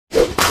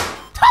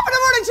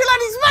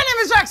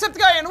is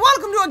Jacksepticeye and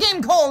welcome to a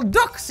game called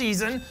Duck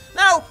Season.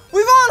 Now,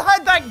 we've all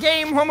had that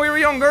game when we were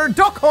younger,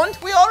 Duck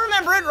Hunt. We all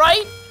remember it,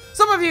 right?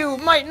 Some of you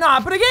might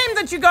not, but a game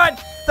that you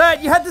got,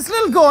 that you had this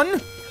little gun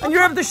and you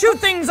were able to shoot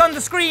things on the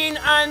screen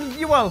and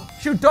you, well,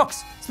 shoot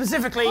ducks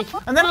specifically,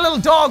 and then a little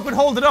dog would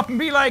hold it up and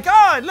be like,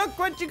 oh, look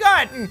what you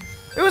got. And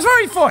it was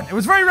very fun. It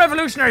was very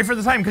revolutionary for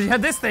the time because you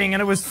had this thing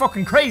and it was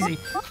fucking crazy.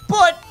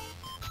 But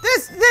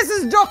this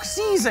is Duck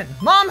Season.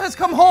 Mom has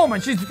come home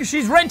and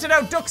she's rented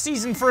out Duck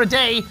Season for a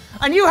day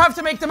and you have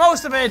to make the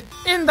most of it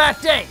in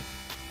that day.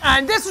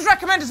 And this was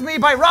recommended to me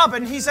by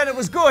Robin. He said it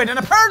was good and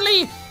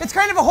apparently it's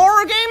kind of a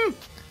horror game.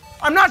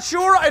 I'm not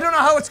sure. I don't know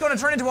how it's going to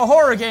turn into a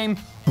horror game,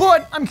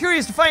 but I'm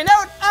curious to find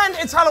out. And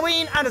it's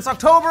Halloween and it's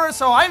October,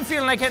 so I'm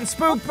feeling like getting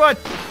spooked, but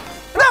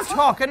enough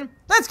talking.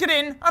 Let's get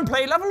in and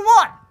play level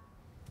 1.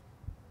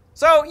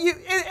 So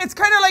it's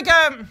kind of like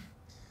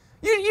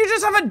you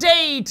just have a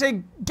day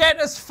to get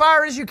as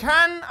far as you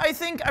can, I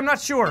think. I'm not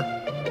sure.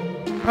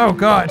 Oh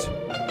God.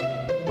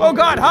 Oh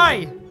God,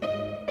 hi.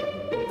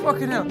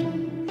 Fucking hell.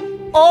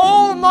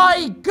 Oh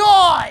my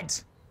God.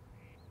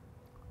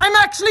 I'm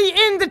actually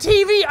in the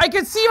TV. I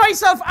can see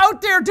myself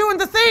out there doing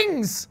the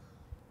things.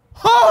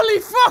 Holy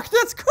fuck,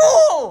 that's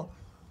cool.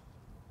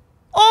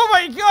 Oh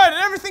my God,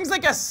 and everything's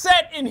like a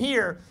set in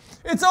here.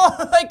 It's all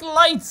like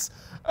lights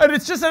and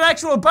it's just an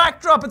actual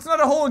backdrop. It's not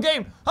a whole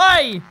game.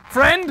 Hi,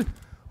 friend.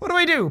 What do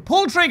I do?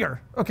 Pull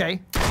trigger.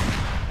 Okay.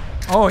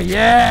 Oh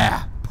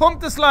yeah.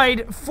 Pump the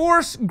slide.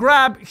 Force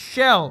grab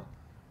shell.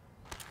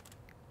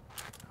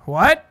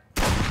 What?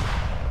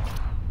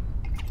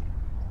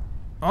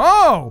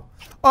 Oh.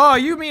 Oh,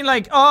 you mean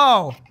like,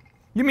 oh.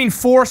 You mean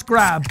force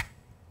grab.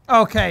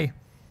 Okay.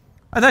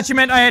 I thought you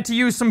meant I had to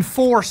use some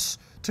force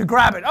to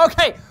grab it.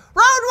 Okay.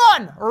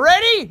 Round 1.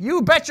 Ready?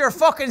 You bet your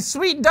fucking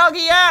sweet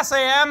doggy ass I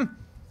am.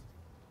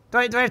 Do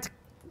I have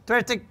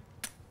to?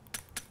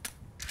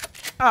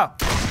 Oh.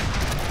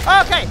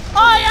 Okay,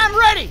 I am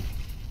ready!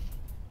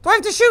 Do I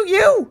have to shoot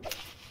you?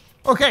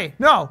 Okay,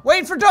 no,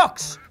 wait for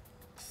ducks.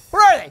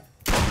 Where are they?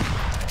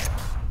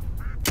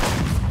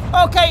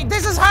 Okay,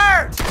 this is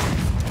hard.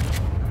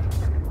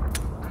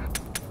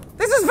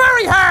 This is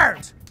very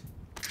hard.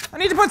 I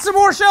need to put some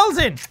more shells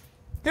in.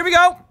 Here we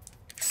go.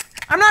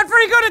 I'm not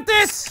very good at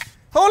this.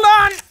 Hold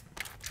on.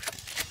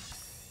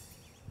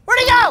 Where'd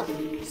he go?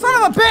 Son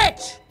of a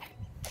bitch.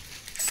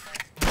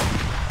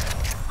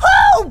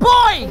 Oh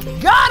boy,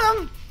 got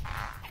him.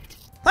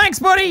 Thanks,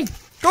 buddy.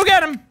 Go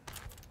get him.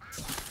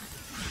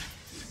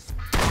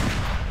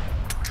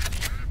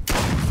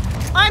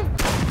 I'm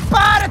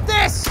bad at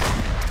this.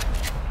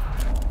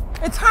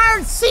 It's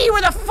hard to see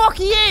where the fuck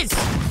he is.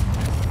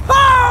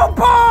 Oh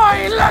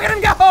boy, look at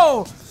him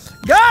go.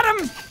 Got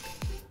him.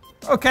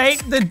 Okay,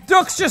 the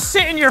ducks just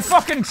sit in your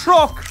fucking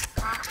truck.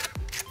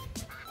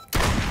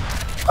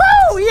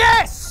 Oh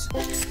yes.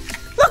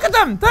 Look at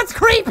them. That's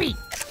creepy.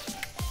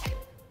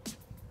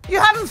 You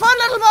having fun,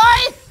 little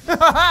boy?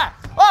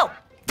 Oh.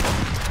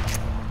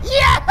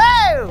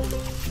 Yahoo!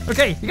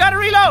 Okay, you gotta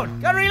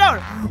reload. Gotta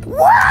reload.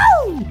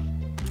 Woo!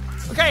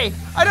 Okay,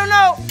 I don't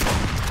know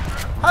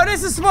how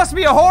this is supposed to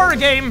be a horror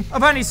game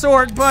of any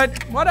sort,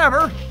 but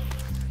whatever.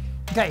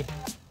 Okay,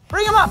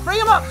 bring him up, bring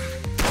him up.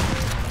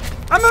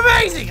 I'm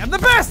amazing. I'm the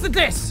best at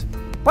this.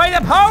 By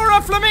the power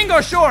of flamingo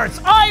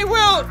shorts, I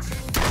will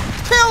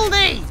kill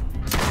thee.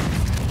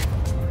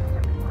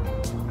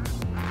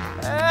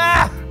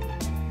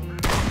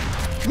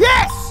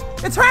 Yes!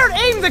 It's hard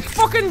aim,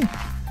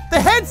 the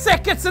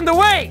headset gets in the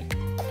way.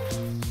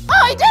 Oh,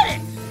 I did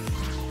it!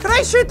 Can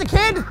I shoot the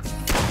kid?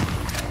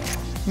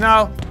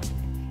 No.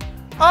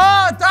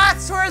 Oh,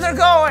 that's where they're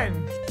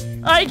going.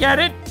 I get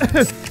it.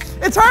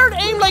 It's hard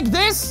aim like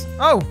this.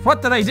 Oh,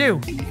 what did I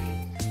do?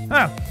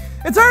 Oh.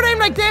 It's hard aim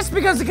like this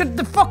because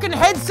the fucking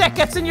headset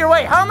gets in your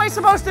way. How am I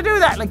supposed to do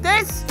that? Like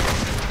this?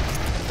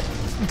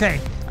 Okay.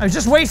 I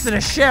just wasted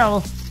a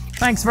shell.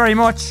 Thanks very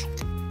much.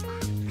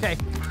 Okay.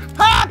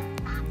 Ha!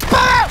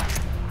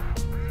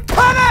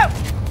 Come out!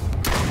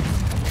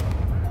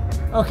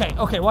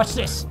 Okay, watch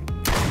this.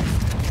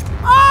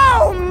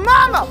 Oh,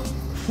 mama!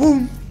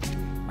 Boom.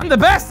 I'm the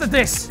best at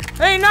this.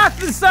 Ain't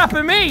nothing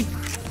stopping me.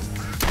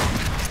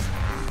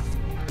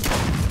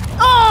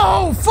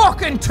 Oh,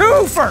 fucking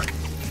twofer!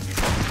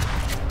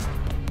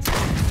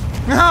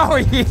 Oh,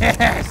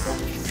 yes!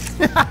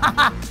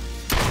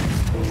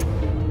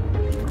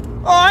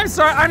 Oh, I'm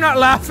sorry, I'm not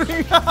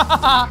laughing.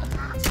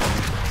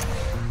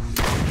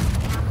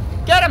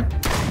 Get him!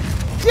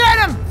 Get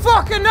him!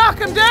 Fucking knock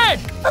him dead!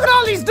 Look at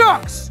all these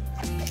ducks!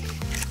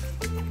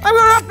 I'm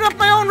gonna open up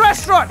my own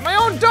restaurant, my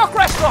own duck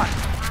restaurant!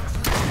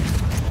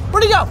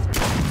 Where'd he go?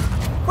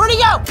 Where'd he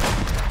go?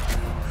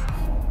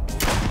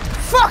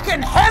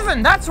 Fucking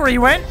heaven, that's where he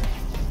went!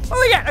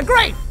 Oh yeah, a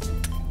grate!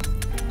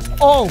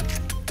 Oh.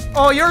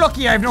 Oh, you're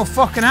lucky I have no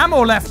fucking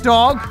ammo left,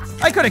 dog.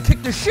 I could have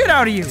kicked the shit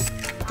out of you.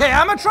 Okay,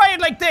 I'm gonna try it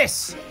like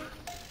this.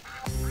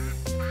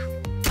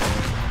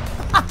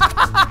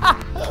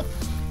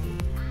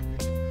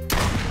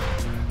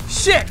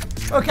 Shit.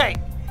 Okay.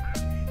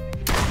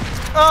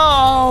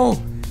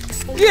 Oh.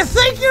 You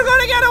think you're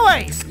gonna get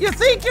away? You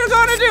think you're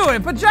gonna do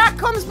it? But Jack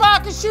comes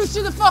back and shoots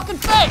you in the fucking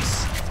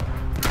face.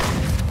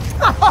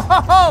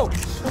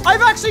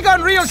 I've actually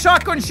gone real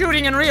shotgun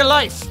shooting in real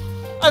life.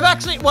 Well,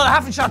 I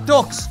haven't shot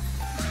ducks.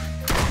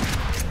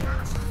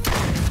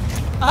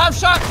 I have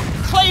shot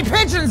clay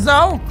pigeons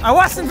though. I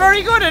wasn't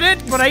very good at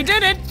it, but I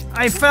did it.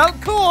 I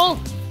felt cool.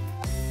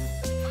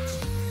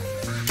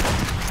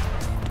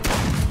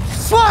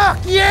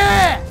 Fuck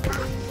yeah!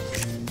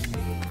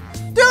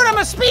 Dude, I'm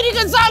a Speedy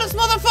Gonzales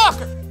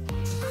motherfucker!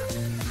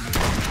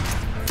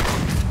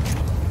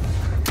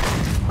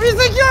 Where do you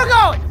think you're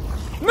going?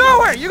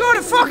 Nowhere! You're going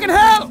to fucking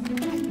hell!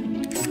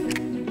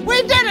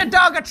 We did it,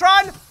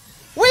 Dogatron!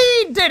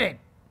 We did it!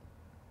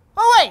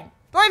 Oh wait,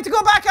 do I have to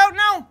go back out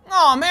now?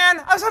 Oh man,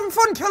 I was having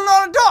fun killing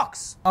all the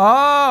ducks!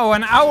 Oh,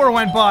 an hour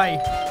went by.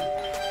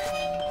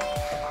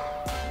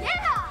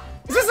 Yeah!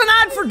 Is this an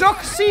ad for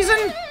duck season?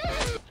 I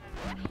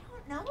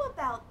don't know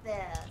about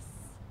this.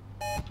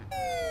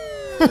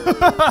 Top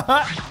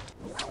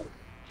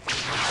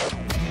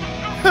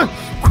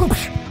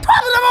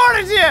of the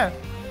morning to you!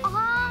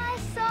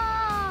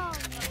 Awesome!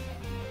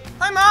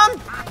 Hi, Mom!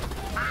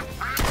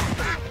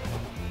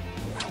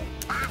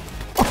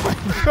 Oh my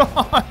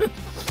god!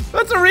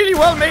 That's a really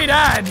well-made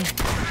ad!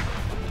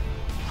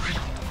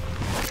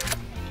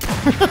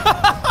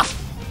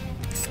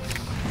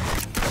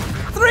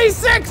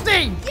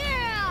 360!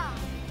 Yeah!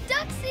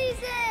 Duck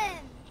season!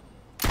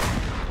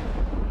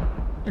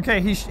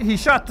 Okay, he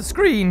shot the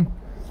screen.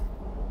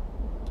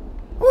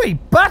 Oi,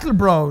 Battle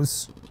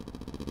Bros!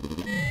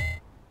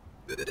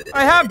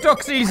 I have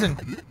duck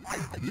season.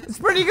 It's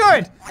pretty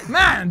good.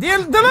 Man, the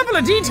level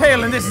of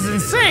detail in this is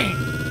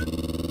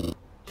insane.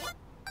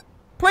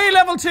 Play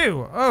level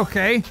 2.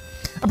 Okay.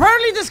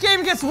 Apparently this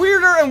game gets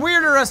weirder and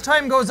weirder as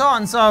time goes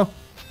on, so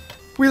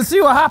we'll see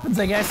what happens,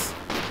 I guess.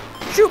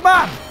 Shoot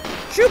Mom!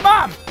 Shoot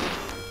Mom!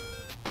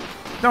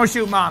 Don't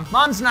shoot Mom.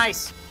 Mom's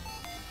nice.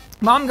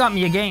 Mom got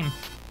me a game.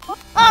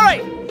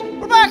 Alright,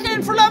 we're back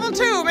in for level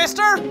 2,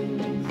 mister.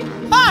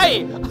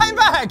 Hi, I'm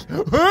back.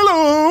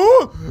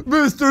 Hello,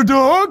 Mr.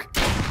 Dog.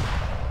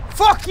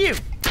 Fuck you.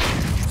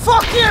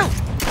 Fuck you.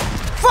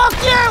 Fuck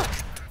you.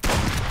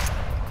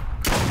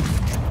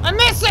 I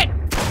miss it.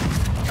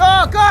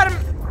 Oh, got him.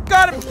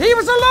 Got him. He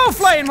was a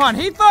low-flying one.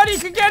 He thought he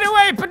could get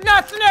away, but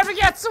nothing ever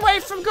gets away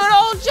from good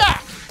old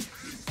Jack.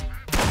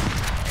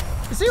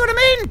 You see what I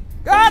mean?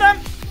 Got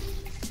him.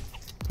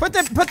 Put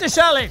the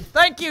shell in.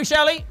 Thank you,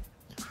 Shelly.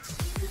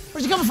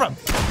 Where's he coming from?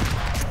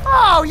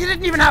 Oh, you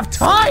didn't even have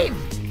time.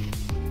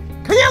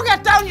 Can you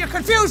get down? You're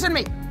confusing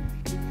me.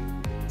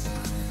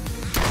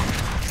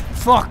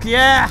 Fuck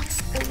yeah.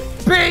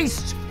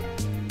 Beast.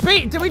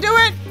 Did we do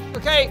it?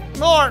 Okay,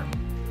 more.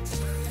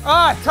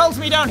 Ah, it tells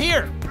me down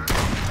here.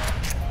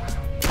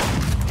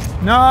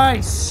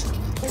 Nice.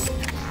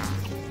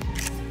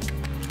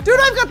 Dude,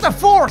 I've got the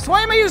force.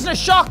 Why am I using a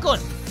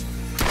shotgun?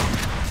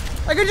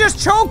 I could just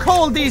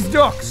chokehold these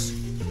ducks.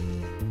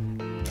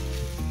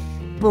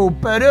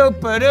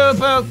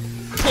 Boop-a-doop-a-doop-boop.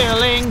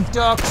 Killing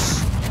ducks.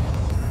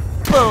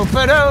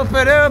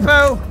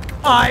 Boop-a-doop-a-doop-boop.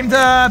 I'm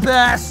the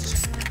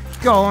best.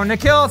 Going to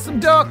kill some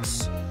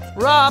ducks.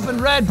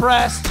 Robin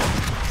Redbreast.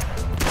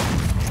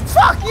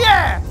 Fuck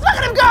yeah! Look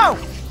at him go!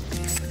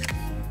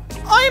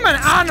 I'm an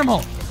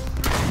animal.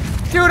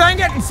 Dude, I'm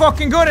getting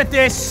fucking good at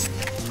this.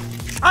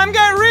 I'm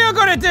getting real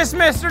good at this,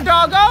 Mr.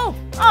 Doggo.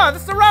 Oh,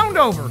 that's the round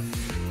over.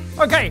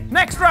 Okay,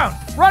 next round.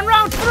 Run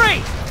round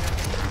 3.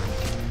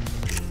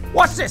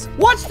 Watch this.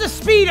 Watch the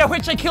speed at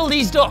which I kill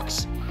these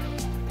ducks.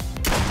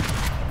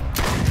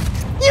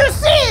 You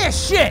see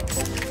this shit?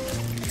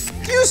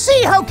 Do you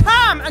see how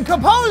calm and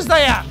composed I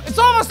am? It's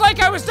almost like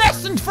I was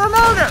destined for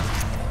murder.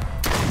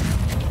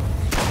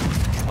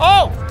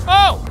 Oh,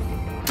 oh.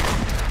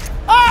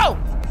 Oh!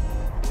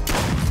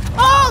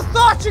 Oh,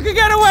 thought you could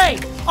get away.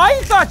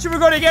 I thought you were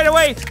going to get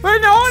away, but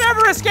no one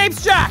ever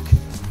escapes Jack.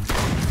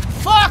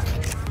 Fuck.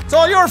 It's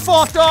all your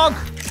fault, dog.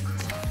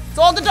 It's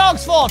all the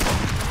dog's fault.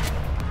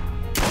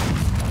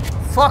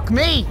 Fuck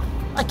me.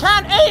 I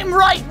can't aim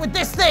right with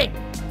this thing.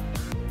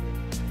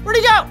 Where'd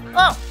he go?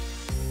 Oh.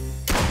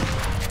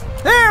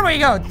 There we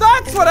go.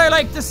 That's what I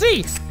like to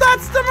see.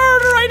 That's the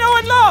murder I know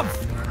and love.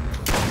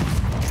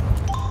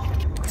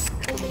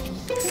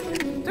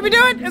 Did we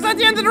do it? Is that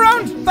the end of the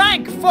round?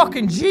 Thank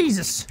fucking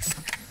Jesus.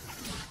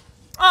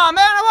 Oh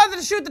man, I wanted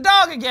to shoot the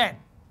dog again.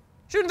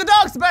 Shooting the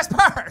dog's the best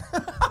part.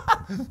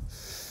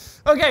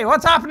 Okay,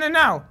 what's happening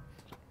now?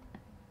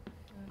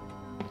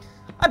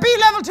 I beat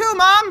level 2,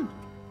 Mom.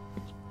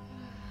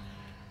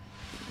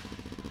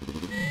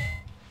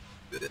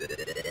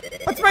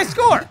 What's my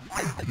score?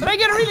 Did I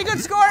get a really good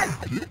score?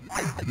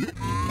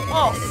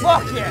 Oh,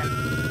 fuck yeah.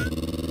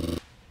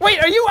 Wait,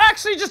 are you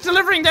actually just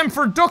delivering them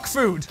for duck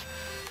food?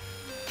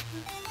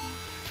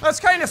 That's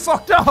kind of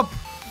fucked up.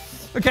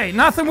 Okay,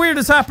 nothing weird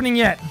is happening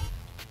yet.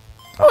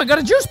 Oh, I got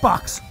a juice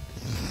box.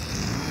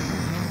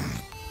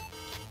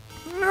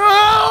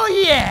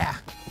 Oh, yeah.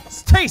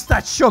 Let's taste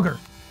that sugar.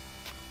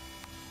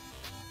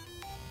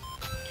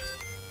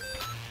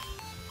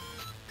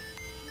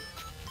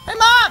 Hey,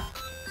 Mom.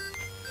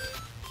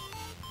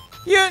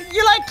 You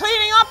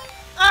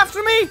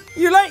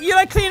You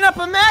like cleaning up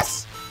a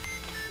mess?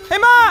 Hey,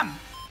 Mom!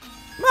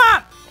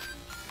 Mom!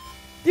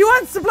 Do you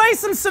want to play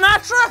some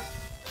Sinatra?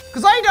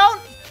 Because I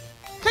don't.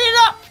 Clean it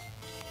up.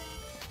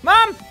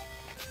 Mom!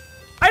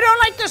 I don't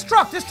like this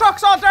truck. This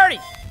truck's all dirty.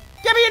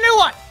 Give me a new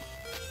one.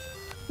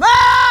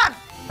 Mom!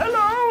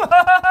 Hello!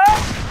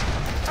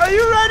 Are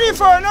you ready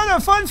for another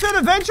fun-filled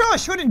adventure of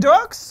shooting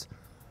ducks?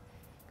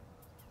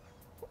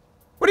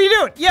 What are you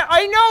doing? Yeah,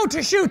 I know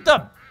to shoot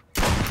them.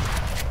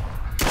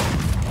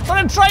 That's what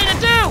I'm trying to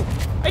do.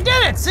 I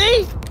did it,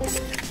 see?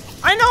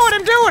 I know what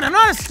I'm doing. I'm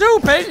not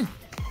stupid.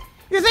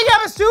 You think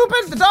I'm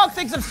stupid? The dog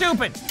thinks I'm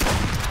stupid.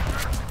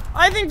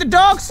 I think the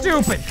dog's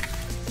stupid.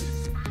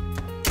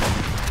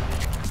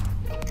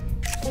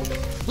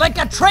 Like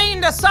a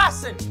trained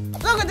assassin.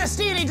 Look at the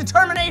steely,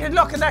 determined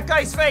look in that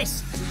guy's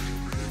face.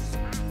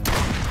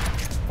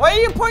 Why are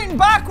you pointing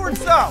backwards,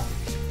 though?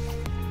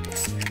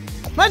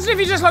 Imagine if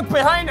you just looked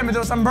behind him and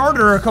there was a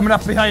murderer coming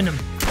up behind him.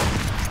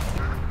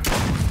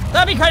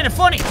 That'd be kind of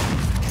funny.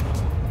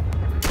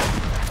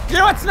 You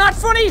know what's not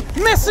funny?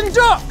 Missing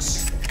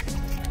ducks.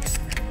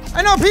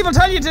 I know people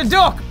tell you to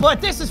duck, but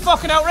this is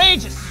fucking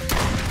outrageous.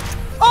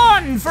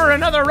 On for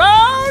another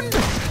round.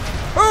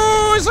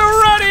 Who's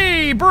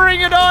ready?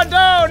 Bring it on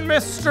down,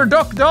 Mr.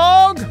 Duck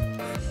Dog.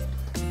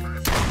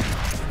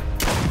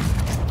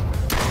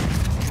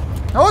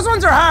 Those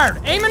ones are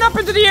hard. Aiming up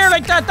into the air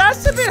like that,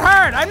 that's a bit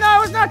hard. I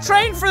was not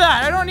trained for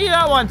that. I don't need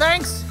that one,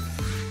 thanks.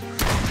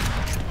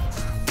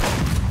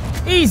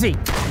 Easy.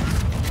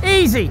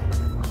 Easy.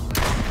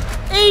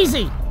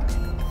 Easy.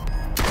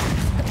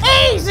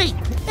 Easy.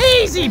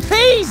 Easy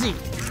peasy.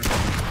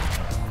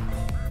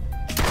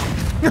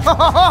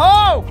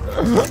 Oh,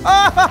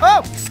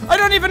 I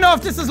don't even know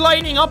if this is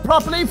lining up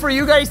properly for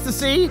you guys to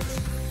see.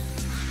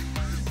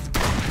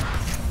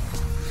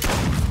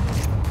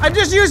 I'm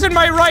just using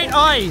my right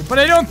eye, but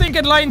I don't think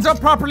it lines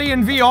up properly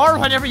in VR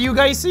whenever you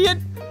guys see it.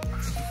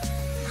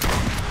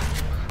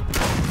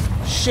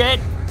 Shit.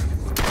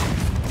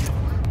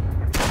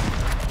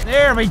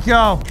 There we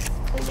go.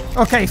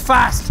 Okay,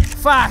 fast,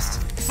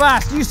 fast,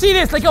 fast. You see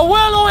this? Like a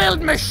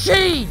well-oiled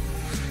machine.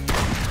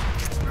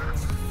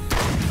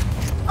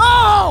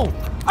 Oh!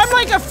 I'm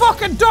like a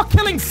fucking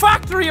duck-killing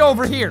factory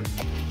over here.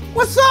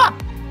 What's up?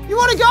 You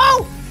wanna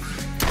go?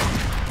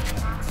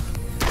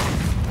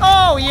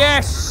 Oh,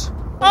 yes.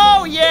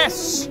 Oh,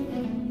 yes.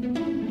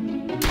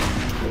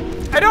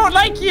 I don't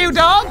like you,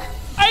 dog.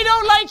 I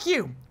don't like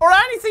you. Or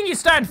anything you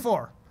stand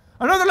for.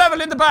 Another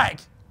level in the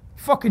bag.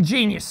 Fucking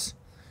genius.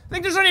 I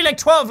think there's only like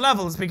 12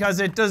 levels because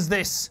it does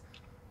this.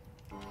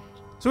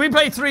 So we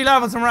played 3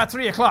 levels and we're at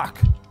 3 o'clock.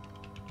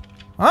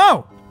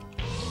 Oh.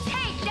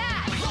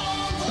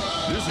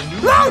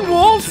 Lone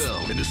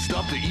Wolf! And to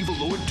stop the evil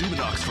Lord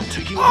Duminox from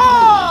taking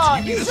over,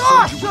 you need he's a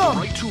soldier with awesome!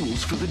 the right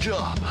tools for the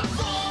job.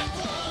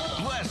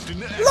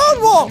 Lone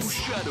Wolf!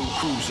 Shadow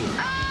Cruiser.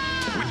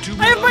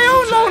 I have my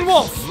own Lone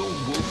Wolf!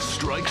 Lone Wolf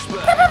strikes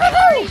back.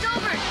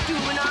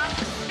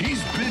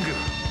 He's bigger.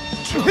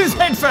 His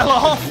head fell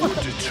off. More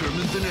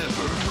determined than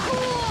ever.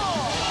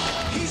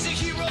 He's a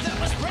hero that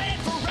was bred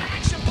for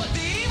action, but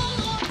the evil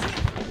Lord.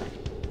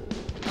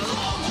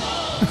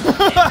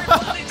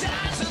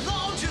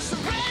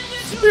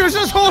 He was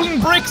just holding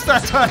bricks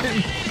that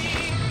time.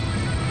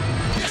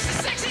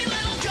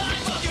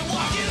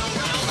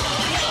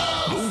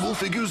 Lone Wolf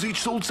figures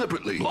each sold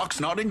separately. Locks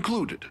not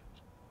included.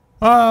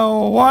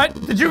 Oh, what?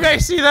 Did you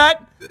guys see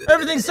that?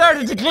 Everything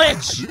started to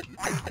glitch.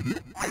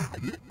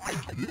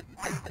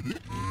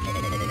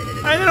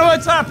 I don't know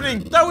what's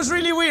happening. That was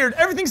really weird.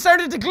 Everything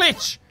started to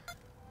glitch.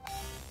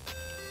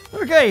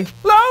 Okay,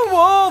 Lone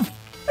Wolf.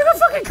 Look how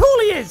fucking cool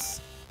he is.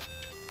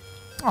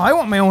 Oh, I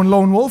want my own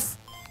Lone Wolf.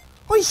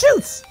 Oh, he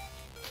shoots.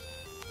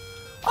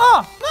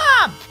 Oh,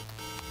 Mom!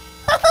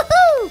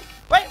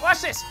 Wait,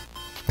 watch this.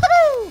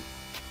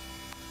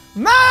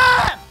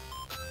 Mom!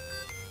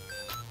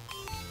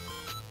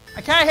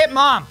 I can't hit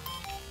Mom.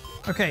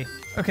 Okay,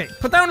 okay.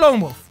 Put down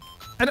Lone Wolf.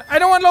 I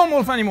don't want Lone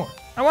Wolf anymore.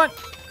 Can I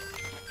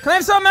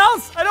have something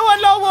else? I don't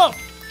want Lone Wolf.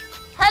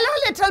 Hello,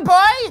 little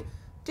boy.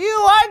 Do you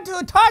want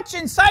to touch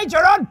inside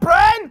your own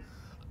brain?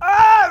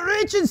 Ah,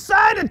 reach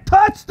inside and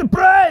touch the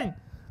brain.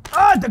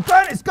 Oh, the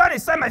gun is gone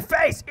inside my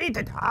face. Eat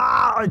it.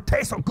 Ah, it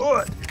tastes so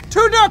good.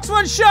 2 ducks,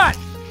 1 shot.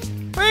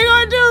 What are you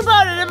gonna do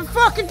about it? I'm a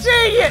fucking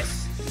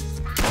genius.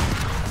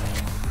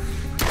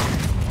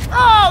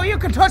 Oh, you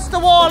can touch the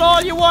wall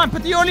all you want,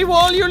 but the only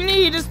wall you'll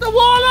need is the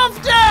wall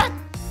of death.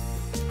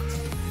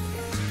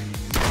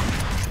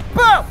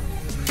 Boom.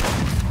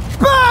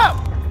 Boom.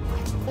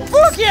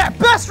 Fuck yeah,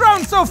 best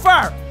round so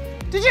far.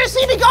 Did you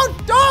see me go,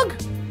 dog?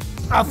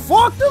 I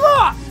fucked him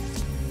up.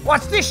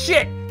 Watch this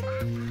shit.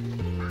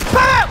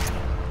 Boom!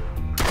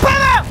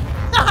 Boom!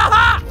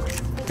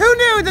 Who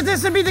knew that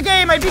this would be the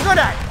game I'd be good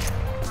at?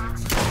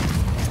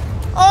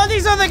 All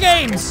these other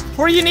games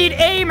where you need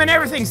aim and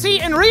everything. See,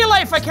 in real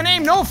life I can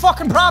aim no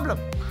fucking problem.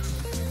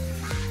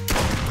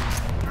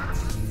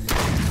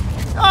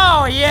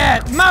 Oh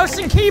yeah, mouse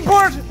and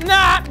keyboard?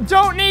 Nah,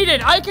 don't need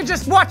it. I can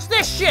just watch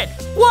this shit.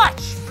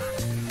 Watch.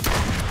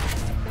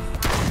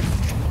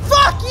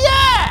 Fuck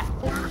yeah!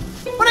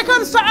 when it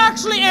comes to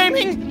actually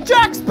aiming,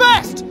 Jack's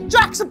best!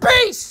 Jack's a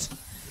beast!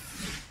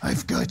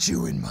 I've got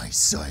you in my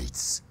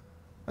sights.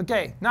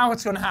 Okay, now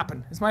what's gonna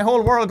happen? Is my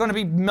whole world gonna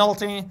be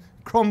melting,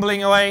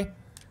 crumbling away?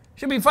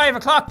 Should be 5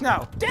 o'clock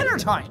now. Dinner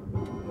time!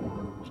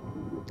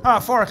 Oh,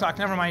 4 o'clock,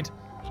 never mind.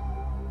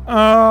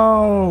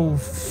 Oh,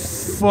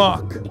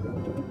 fuck.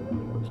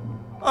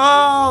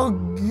 Oh,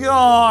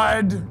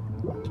 God.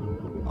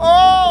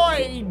 Oh,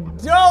 I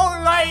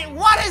don't like...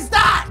 What is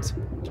that?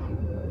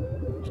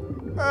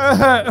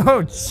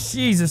 Oh,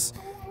 Jesus.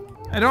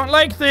 I don't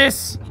like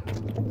this.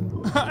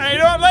 I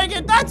don't like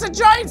it. That's a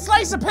giant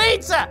slice of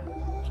pizza.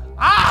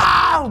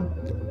 Ow!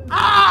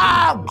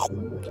 Ow!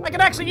 I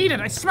can actually eat it.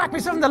 I smacked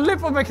myself in the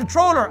lip with my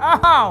controller.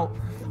 Ow!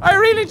 I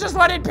really just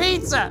wanted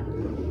pizza.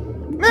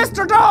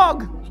 Mr.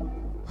 Dog!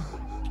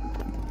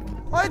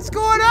 What's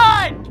going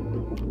on?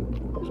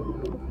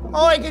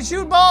 Oh, I can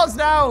shoot balls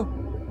now.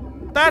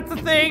 That's the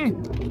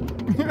thing.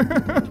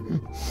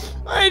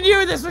 I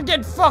knew this would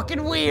get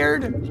fucking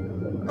weird.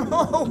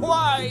 Oh,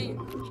 why?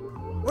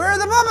 Where are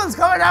the bubbles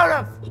coming out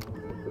of?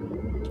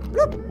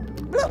 Bloop,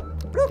 bloop,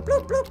 bloop,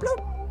 bloop, bloop,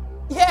 bloop.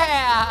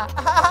 Yeah!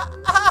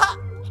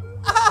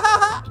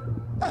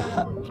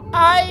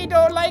 I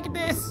don't like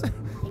this.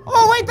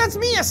 Oh, wait, that's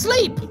me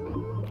asleep.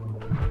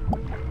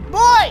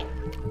 Boy!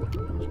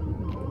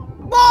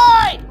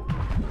 Boy!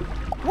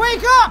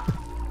 Wake up!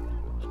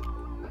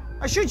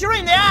 I shoot you right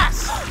in the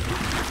ass.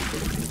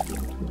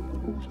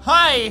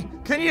 Hi,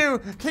 can you,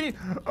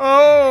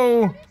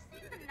 oh.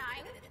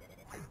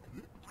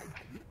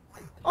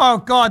 Oh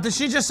God, did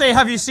she just say,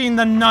 have you seen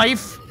the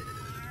knife?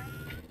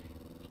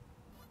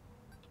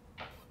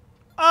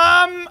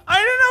 I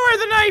don't know where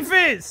the knife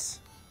is.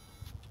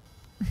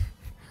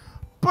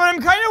 But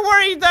I'm kind of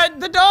worried that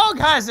the dog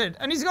has it,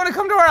 and he's gonna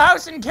come to our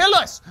house and kill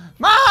us.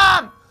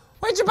 Mom!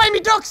 Why'd you buy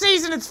me duck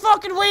season? It's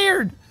fucking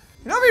weird.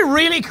 You know what'd be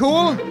really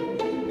cool?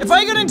 If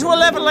I got into a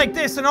level like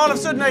this and all of a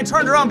sudden I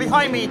turned around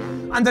behind me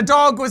and the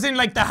dog was in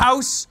like the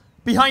house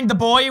behind the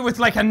boy with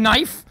like a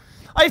knife.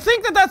 I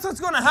think that that's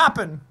what's gonna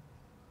happen.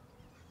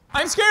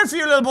 I'm scared for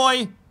you, little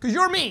boy, because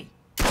you're me.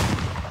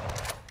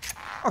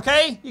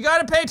 Okay? You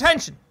gotta pay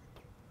attention.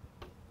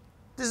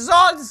 This is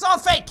all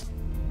fake.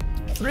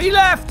 3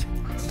 left.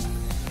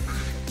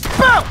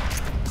 Boom!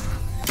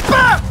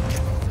 Boom!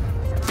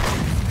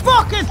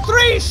 Fucking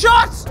 3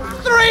 shots,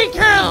 3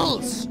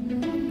 kills!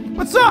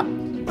 What's up?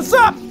 What's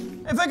up?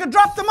 If I could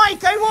drop the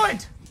mic, I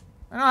would.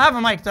 I don't have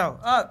a mic though.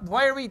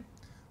 Why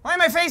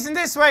am I facing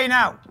this way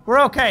now?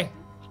 We're okay.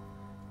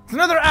 It's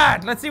another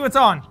ad. Let's see what's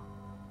on.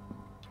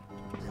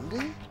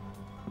 Lindy?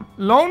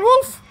 Lone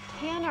Wolf?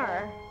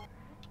 Tanner.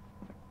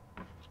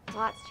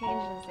 Lots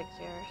changed in 6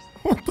 years.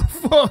 What the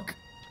fuck?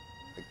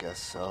 I guess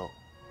so.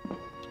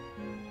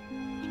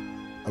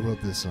 I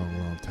wrote this song a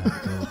long time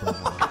ago, but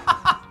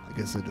I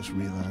guess I just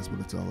realized what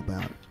it's all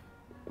about.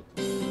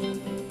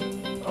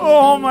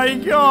 Oh my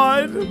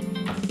God.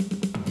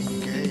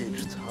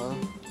 Engaged, huh?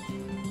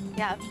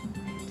 Yep.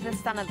 To the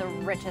son of the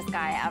richest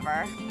guy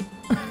ever.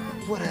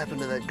 What happened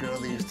to that girl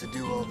that used to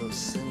do all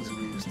those things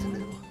we used to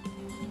do?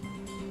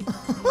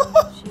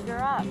 She grew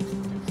up.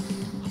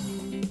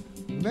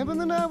 Remember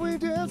the night we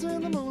danced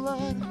in the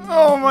moonlight?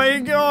 Oh my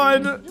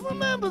God. You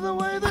remember the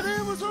way that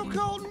it was so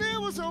cold and it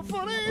was so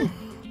funny?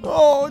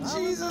 Oh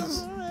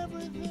Jesus.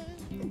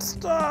 Everything.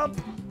 Stop.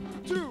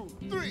 2,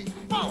 3,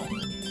 4.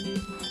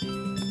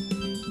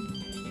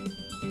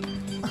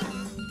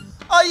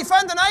 Oh, you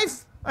found the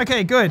knife?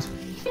 Okay, good.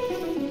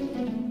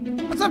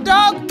 What's up,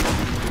 dog?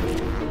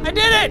 I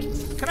did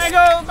it! Can I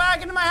go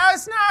back into my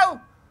house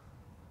now?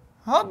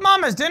 I hope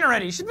Mom has dinner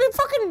ready. She's been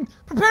fucking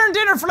preparing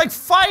dinner for like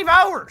 5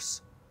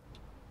 hours.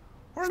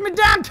 Where's my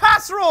damn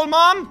casserole,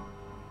 Mom?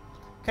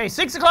 Okay,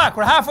 6 o'clock.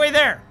 We're halfway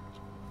there.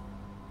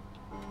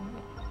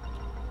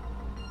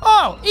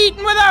 Oh,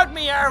 eating without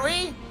me, are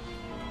we?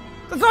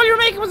 That's all you're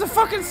making was a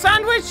fucking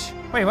sandwich?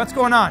 Wait, what's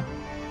going on?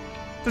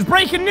 There's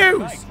breaking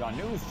news! Tonight on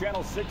News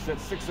Channel 6 at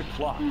 6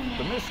 o'clock,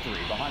 the mystery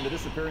behind the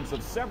disappearance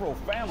of several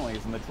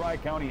families in the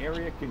Tri-County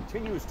area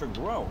continues to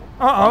grow.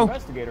 Uh-oh.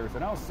 Investigators are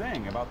now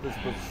saying about this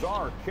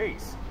bizarre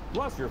case.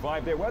 Plus your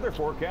 5-day weather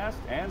forecast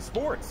and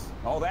sports.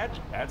 All that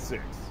at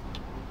 6.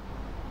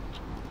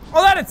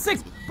 All that at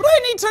 6, but I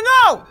need to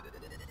know!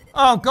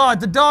 Oh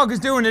God, the dog is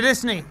doing it,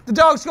 isn't he? The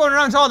dog's going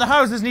around to all the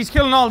houses and he's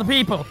killing all the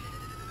people.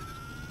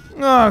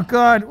 Oh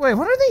God, wait,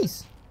 what are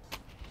these?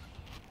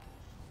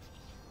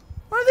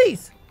 What are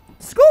these?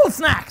 School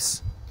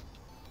snacks!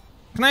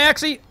 Can I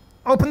actually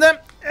open them?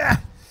 Ugh.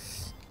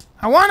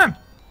 I want them!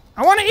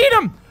 I want to eat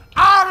them!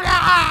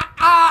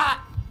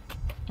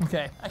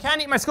 Okay, I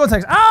can't eat my school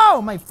snacks.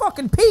 Oh, my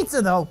fucking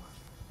pizza though!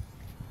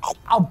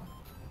 Oh.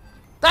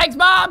 Thanks,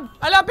 Mom!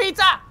 I love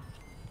pizza!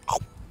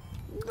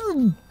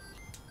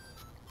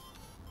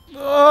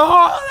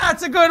 Oh,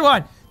 that's a good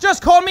one!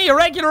 Just call me a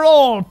regular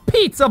old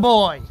pizza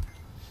boy!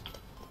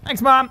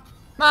 Thanks, Mom.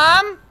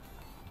 Mom?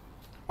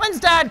 When's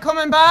Dad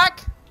coming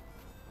back?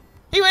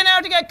 He went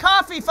out to get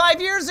coffee 5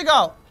 years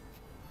ago.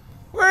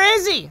 Where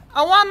is he?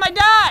 I want my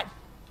dad.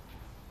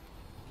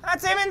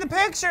 That's him in the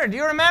picture. Do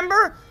you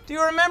remember? Do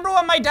you remember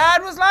what my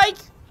dad was like?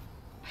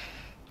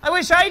 I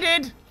wish I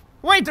did.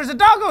 Wait, there's a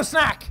doggo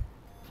snack.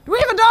 Do we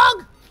have a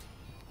dog?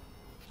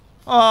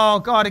 Oh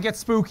god, it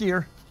gets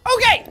spookier.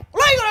 Okay,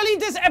 well I'm gonna leave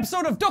this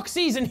episode of Duck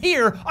Season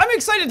here. I'm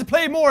excited to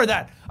play more of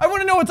that. I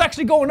want to know what's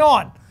actually going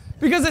on.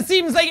 Because it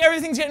seems like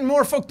everything's getting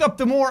more fucked up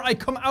the more I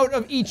come out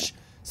of each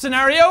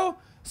scenario.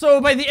 So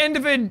by the end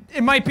of it,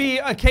 it might be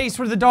a case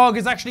where the dog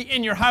is actually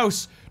in your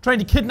house trying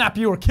to kidnap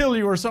you or kill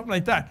you or something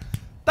like that.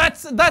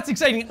 That's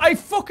exciting. I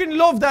fucking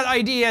love that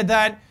idea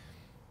that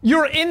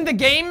you're in the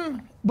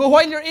game, but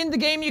while you're in the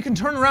game, you can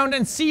turn around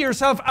and see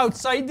yourself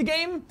outside the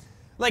game.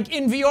 Like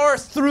in VR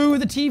through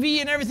the TV,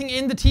 and everything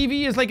in the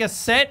TV is like a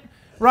set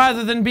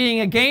rather than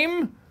being a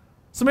game.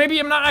 So maybe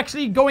I'm not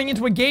actually going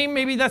into a game,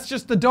 maybe that's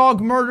just the dog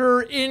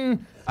murder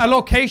in a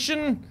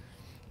location.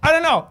 I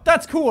don't know,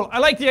 that's cool. I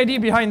like the idea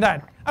behind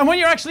that. And when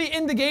you're actually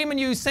in the game and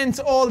you sense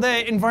all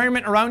the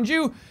environment around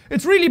you,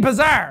 it's really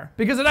bizarre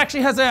because it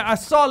actually has a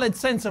solid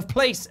sense of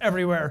place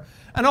everywhere.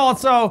 And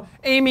also,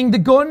 aiming the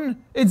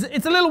gun, it's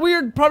a little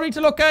weird probably to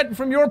look at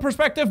from your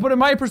perspective, but in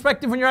my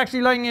perspective, when you're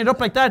actually lining it up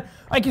like that,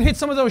 I can hit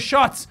some of those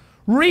shots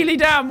really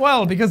damn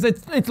well because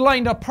it's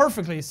lined up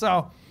perfectly,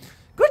 so.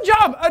 Good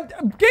job!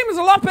 A game is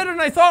a lot better than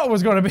I thought it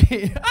was going to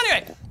be.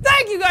 Anyway,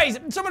 thank you guys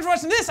so much for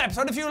watching this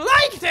episode. If you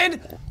liked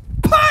it,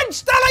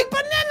 punch the like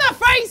button in the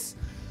face!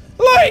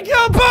 Like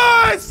a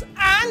boss!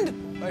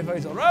 And my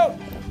face all around.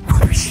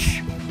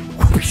 Whoosh,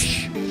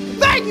 whoosh.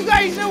 Thank you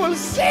guys, and we'll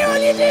see you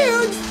on your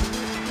dudes!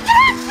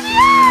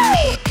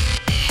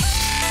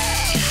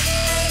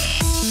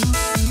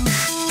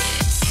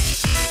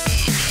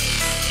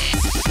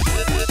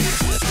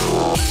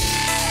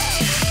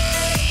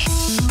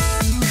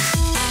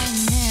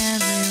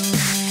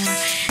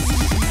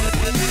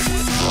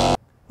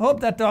 I hope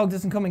that dog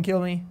doesn't come and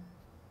kill me.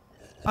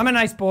 I'm a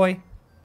nice boy.